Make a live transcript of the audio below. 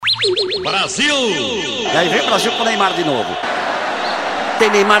Brasil! E aí vem o Brasil com o Neymar de novo. Tem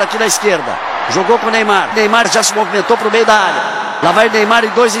Neymar aqui na esquerda. Jogou com o Neymar. Neymar já se movimentou pro meio da área. Lá vai Neymar e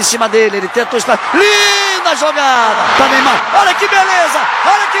dois em cima dele. Ele tenta o espaço. Linda jogada! Tá Neymar. Olha que beleza!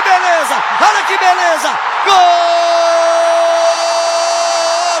 Olha que beleza! Olha que beleza! Gol!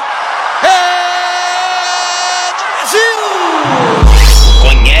 É do Brasil!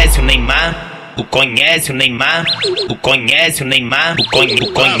 Conhece o Neymar? Tu conhece o Neymar? Tu conhece o Neymar?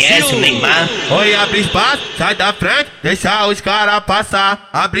 Tu conhece o Neymar? Oi, abre espaço, sai da frente, deixa os caras passar.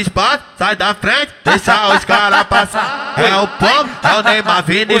 Abre espaço, sai da frente, deixa os caras passar. É o Pombo, é o Neymar,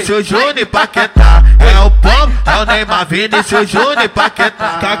 Vinícius Júnior e Paquetá. É o Pombo, é o Neymar, Vinícius Júnior e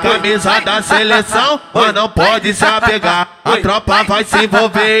Paquetá. Com a camisa da seleção, mas não pode se apegar. A tropa vai se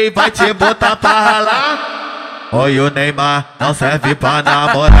envolver e vai te botar pra ralar. Oi, o Neymar não serve pra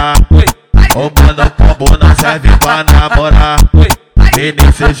namorar. O Mano Pombo não serve pra namorar.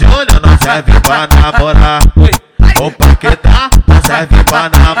 Vinícius Júnior não serve pra namorar. O Paquetá não serve pra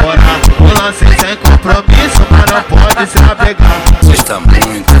namorar. O lance sem compromisso, mas não pode se apegar. Você está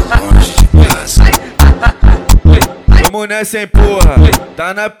muito longe de casa. Vamos nessa, hein, porra.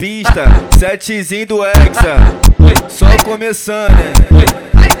 Tá na pista, Setzin do Hexa. Só começando, né?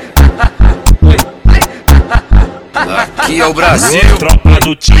 Aqui é o Brasil. Tropa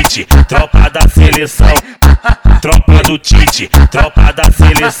do Tite, tropa da seleção. Tropa do Tite, tropa da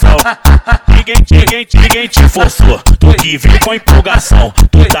seleção. Ninguém te forçou, tu que vem com empolgação.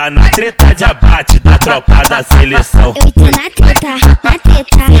 Tu tá na treta de abate da tropa da seleção. Eu tô na treta.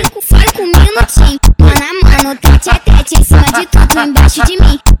 5 minutinhos, mano a mano, tete a tete em cima de tudo, embaixo de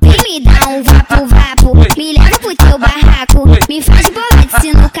mim. Vem me dar um vapo, me leva pro teu barraco. Me faz bola de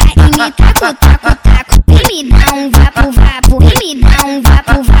sinuca e me taco. Vem me dar um vapo, vem me dar um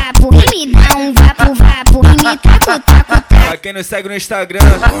vapo, vem me dar um vapo, e me taco. Pra quem não segue no Instagram,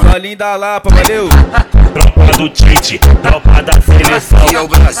 Dollynho Da Lapa, valeu! Tropa do Tite, tropa da seleção. Aqui é o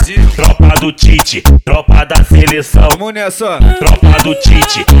Brasil. Tropa do Tite, tropa da seleção. Vamos nessa! Tropa do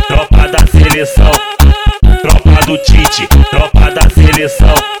Tite, tropa da seleção. Tropa do Tite, tropa da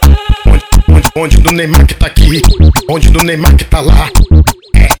seleção. Onde do Neymar que tá aqui, onde do Neymar que tá lá.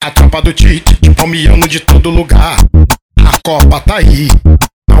 É a tropa do Tite, de palmiano de todo lugar. A Copa tá aí,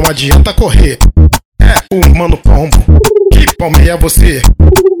 não adianta correr. É o Mano Pombo, que palmeia você.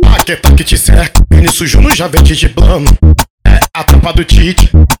 Paquetá que te cerca, Vinícius Júnior já vem te driblando. É a tropa do Tite,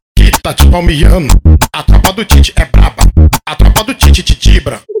 que tá te palmeando. A tropa do Tite é braba, a tropa do Tite te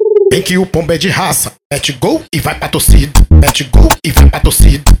tibra. Bem que o Pombo é de raça, mete gol e vai pra torcida. Mete gol e vai pra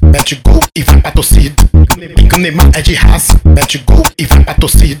torcida. Mete gol e vai pra torcida. Bem que o Neymar é de raça, mete gol e vai pra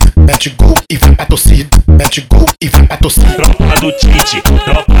torcida. Mete gol e vai pra torcida. Mete gol e vai pra torcida. Tropa do Tite,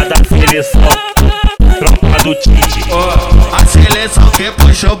 tropa da seleção. Tropa do Tite, A seleção que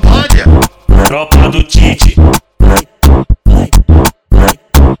puxa o bonde. tropa do Tite.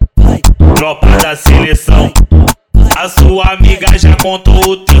 Tropa da seleção. A sua amiga já contou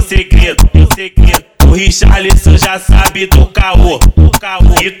o teu segredo. O Richarlison já sabe do caô.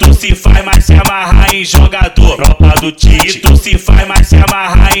 E tu se faz mais se amarrar em jogador. Tropa do Tite. E tu se faz mais se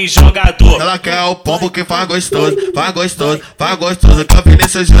amarrar em jogador. Ela quer o Pombo que faz gostoso. Faz gostoso, faz gostoso. Que é o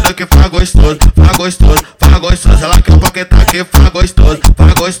Vinícius Júnior que faz gostoso. Faz gostoso, faz gostoso. Ela quer o Paquetá que faz gostoso.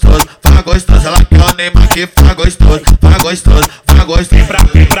 Faz gostoso, faz gostoso. Ela quer o Neymar que faz gostoso. Faz gostoso, faz gostoso.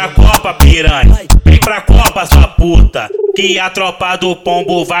 Vem pra Copa, piranha. Vem pra Copa, sua puta. Que a tropa do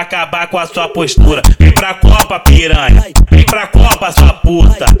Pombo vai acabar com a sua postura. Vem pra Copa, piranha. Vem pra Copa, sua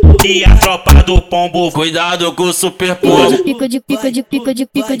puta. Que a tropa do Pombo. Cuidado com o super pombo. Pico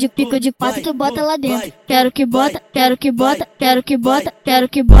de quatro, tu bota lá dentro. Quero que bota.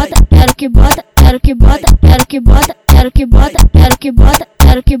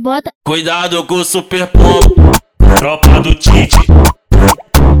 Cuidado com o super pombo. Tropa do Tite.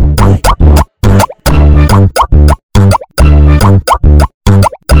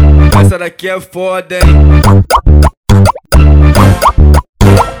 Essa daqui é foda, hein?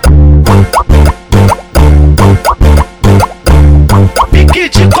 Pique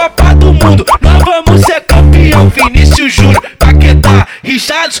de Copa do Mundo, nós vamos ser campeão. Vinícius Júnior, Paquetá,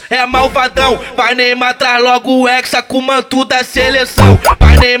 Richarlison é malvadão. Vai Neymar, traz logo o Hexa com o manto da seleção.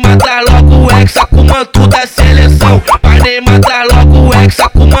 Vai Neymar, traz logo o Hexa com o manto da seleção. Vai Neymar, traz logo o Hexa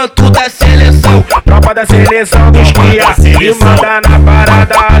com o manto da seleção. Tropa da seleção dos cria, que manda na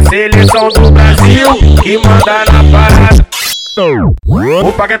parada. A seleção do Brasil, que manda na parada.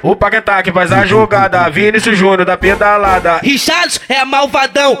 O Paquetá que faz a jogada, Vinícius Júnior da pedalada. Richarlison é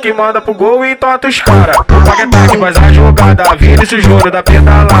malvadão, que manda pro gol e entorta os cara. O Paquetá que faz a jogada, Vinícius Júnior da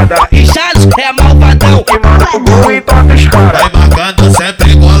pedalada. Richarlison é malvadão, que manda pro gol e entorta os cara. Vai marcando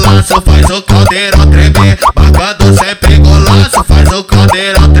sempre golada.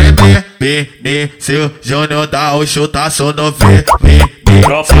 Vinícius Júnior dá o chutaço no V.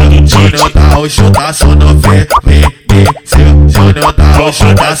 Tropa do Júnior dá o chutaço no V. Vinícius Júnior dá o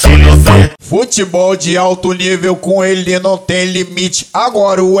chutaço no V. Futebol de alto nível, com ele não tem limite.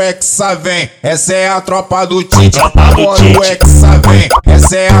 Agora o Hexa vem, essa é a tropa do Tite. Agora o Hexa vem,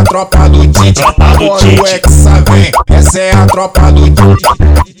 essa é a tropa do Tite. Agora o Hexa vem, essa é a tropa do Tite.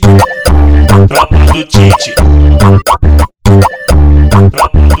 Tropa do Tite. Tropa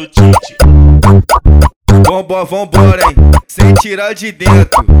do Tite. Vambora, hein? Sem tirar de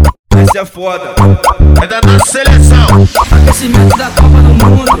dentro. Essa é foda. É da nossa seleção. Aquecimento da Copa do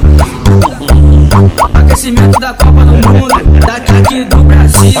Mundo. Aquecimento da Copa do Mundo. Daqui do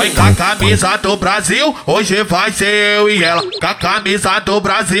Brasil. Oi, com a camisa do Brasil, hoje vai ser eu e ela. Com a camisa do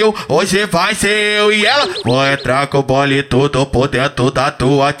Brasil, hoje vai ser eu e ela. Vou entrar com o bole tudo por dentro da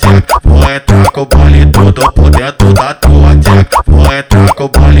tua tcheca. Vou entrar com o bole tudo por dentro da tua tcheca. Vou entrar com o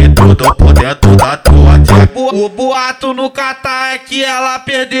bole tudo por dentro da tua tcheca. O boato no Catar é que ela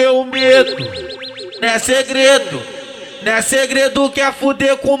perdeu o medo. Não é segredo. Não é segredo que é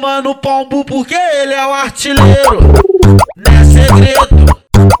fuder com o mano Pombo, porque ele é o artilheiro. Não é segredo.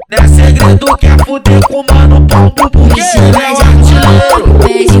 Não é segredo que é fuder com o mano Pombo, porque ele é o artilheiro.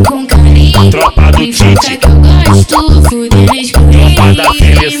 Pede com carinho. Tropa do Tite. Que eu gosto, fudendo escurinho. Tropa da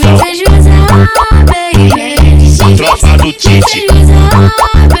seleção. Tropa do Tite. Tropa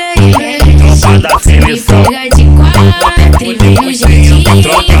da seleção. Tropa do Tite.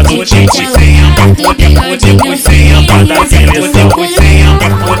 Tropa da seleção.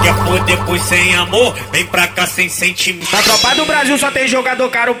 Depois sem amor, vem pra cá sem sentimento. Na tropa do Brasil só tem jogador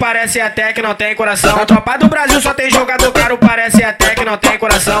caro, parece até que não tem coração. Na tropa do Brasil só tem jogador caro, parece até que não tem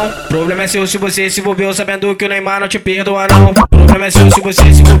coração. Problema é seu se você se envolveu sabendo que o Neymar não te perdoa não. Problema é seu se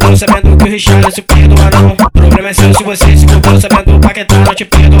você se envolveu sabendo que o Richard não se perdoa não. Problema é seu se você se envolveu sabendo que o Paquetá não te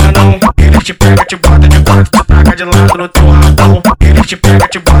perdoa não. Ele te pega, te bota de quatro, te taca de lado no teu rabão. Ele te pega,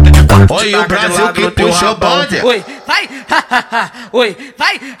 te bota de quatro, oi, o Brasil que puxa o bonde. Oi, vai, oi,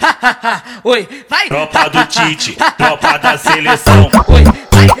 vai, oi, vai. Tropa do Tite. Tropa da seleção. Oi,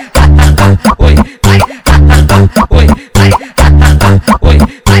 vai, oi, vai, oi, vai, oi,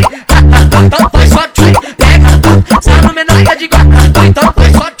 vai. Então foi só tchui, pega, sai no menor tá de guarda. Então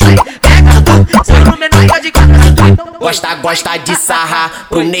foi só tchui, pega, sai no menor tá de guarda. Gosta de sarrar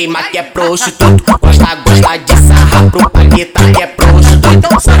pro Neymar que é prostituto. Gosta de sarrar pro Paquetá que é prostituto.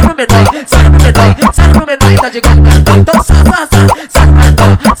 Então sai no menor, sai no menor, sai no menor tá de guarda. Então sai no menor,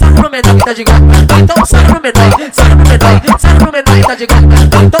 sai no menor tá de guarda. Então sai no menor, sai no menor, sai no menor tá de guarda.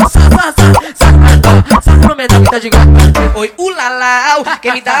 Então sai no menor tá de guarda. Oi, ulalau,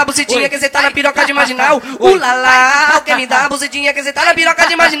 quem me dá a bucetinha que cê tá na piroca de marginal. Ulalau, quem me dá a bucetinha que cê tá na piroca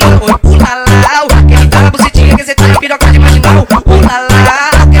de marginal. Oi, ulalau, quem me dá a bucetinha que cê tá na piroca de marginal.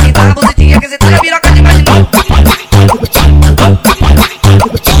 Ulalau, quem me dá a bucetinha que cê tá na piroca de marginal.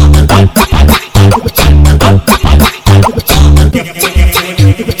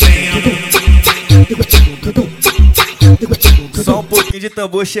 Só um pouquinho de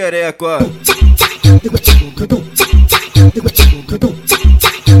tambor xereco, ó.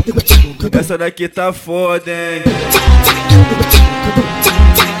 Essa daqui tá foda, hein?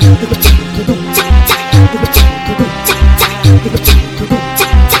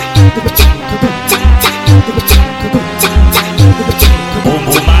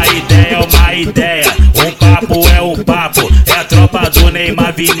 Uma ideia, um papo é um papo. É a tropa do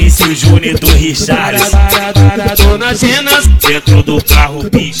Neymar, Vinícius Júnior e do Richarlison. Nas cenas, dentro do carro,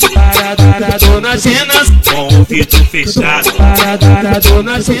 bicho. nas cenas, com o vidro fechado.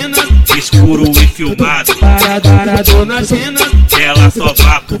 Nas cenas, escuro e filmado. Nas cenas, ela só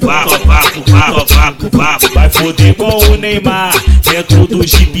vapo. Vai foder com o Neymar dentro do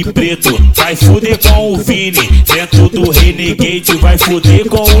Jeep preto. Vai foder com o Vini dentro do Renegade. Vai foder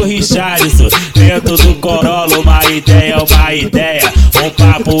com o Richarlison dentro do Corolla. Uma ideia, um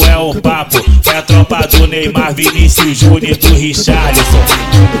papo é um papo. É a tropa do Neymar, Vinícius Júnior e do Richarlison.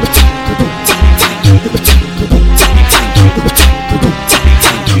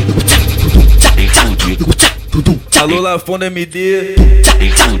 Alô, Lafona MD.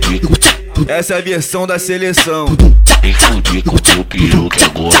 Essa é a versão da seleção. Que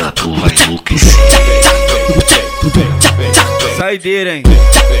agora tu vai enlouquecer. Saideira, hein?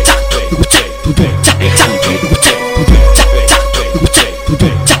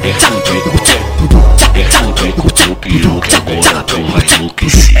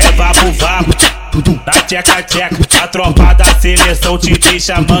 É vapo, da tcheca, a tropa da seleção te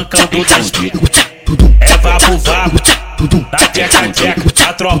deixa mancando das pipas. É vapo, da tcheca,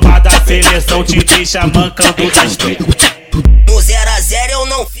 a tropa da seleção te deixa mancando das pipas. No 0 a 0 eu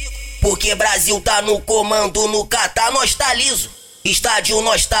não fico. Porque Brasil tá no comando, no Catar nós tá liso. Estádio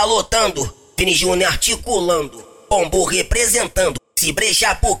nós tá lotando, Vini Júnior articulando, Pombo representando. Se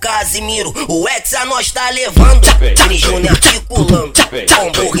brechar pro Casimiro, o Hexa nós tá levando. Vini Júnior articulando,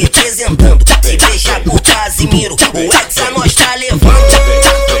 Pombo representando. Se brechar pro Casimiro, o Hexa nós tá levando.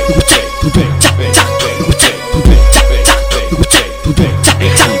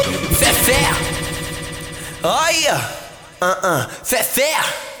 Fé, olha, fé,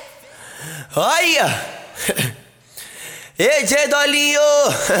 olha. Ei, Dolinho,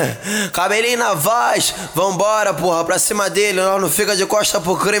 cabelinho na voz, vambora, porra, pra cima dele, nós não fica de costa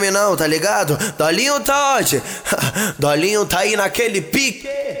pro crime não, tá ligado? Dolinho tá onde? Dolinho tá aí naquele pique.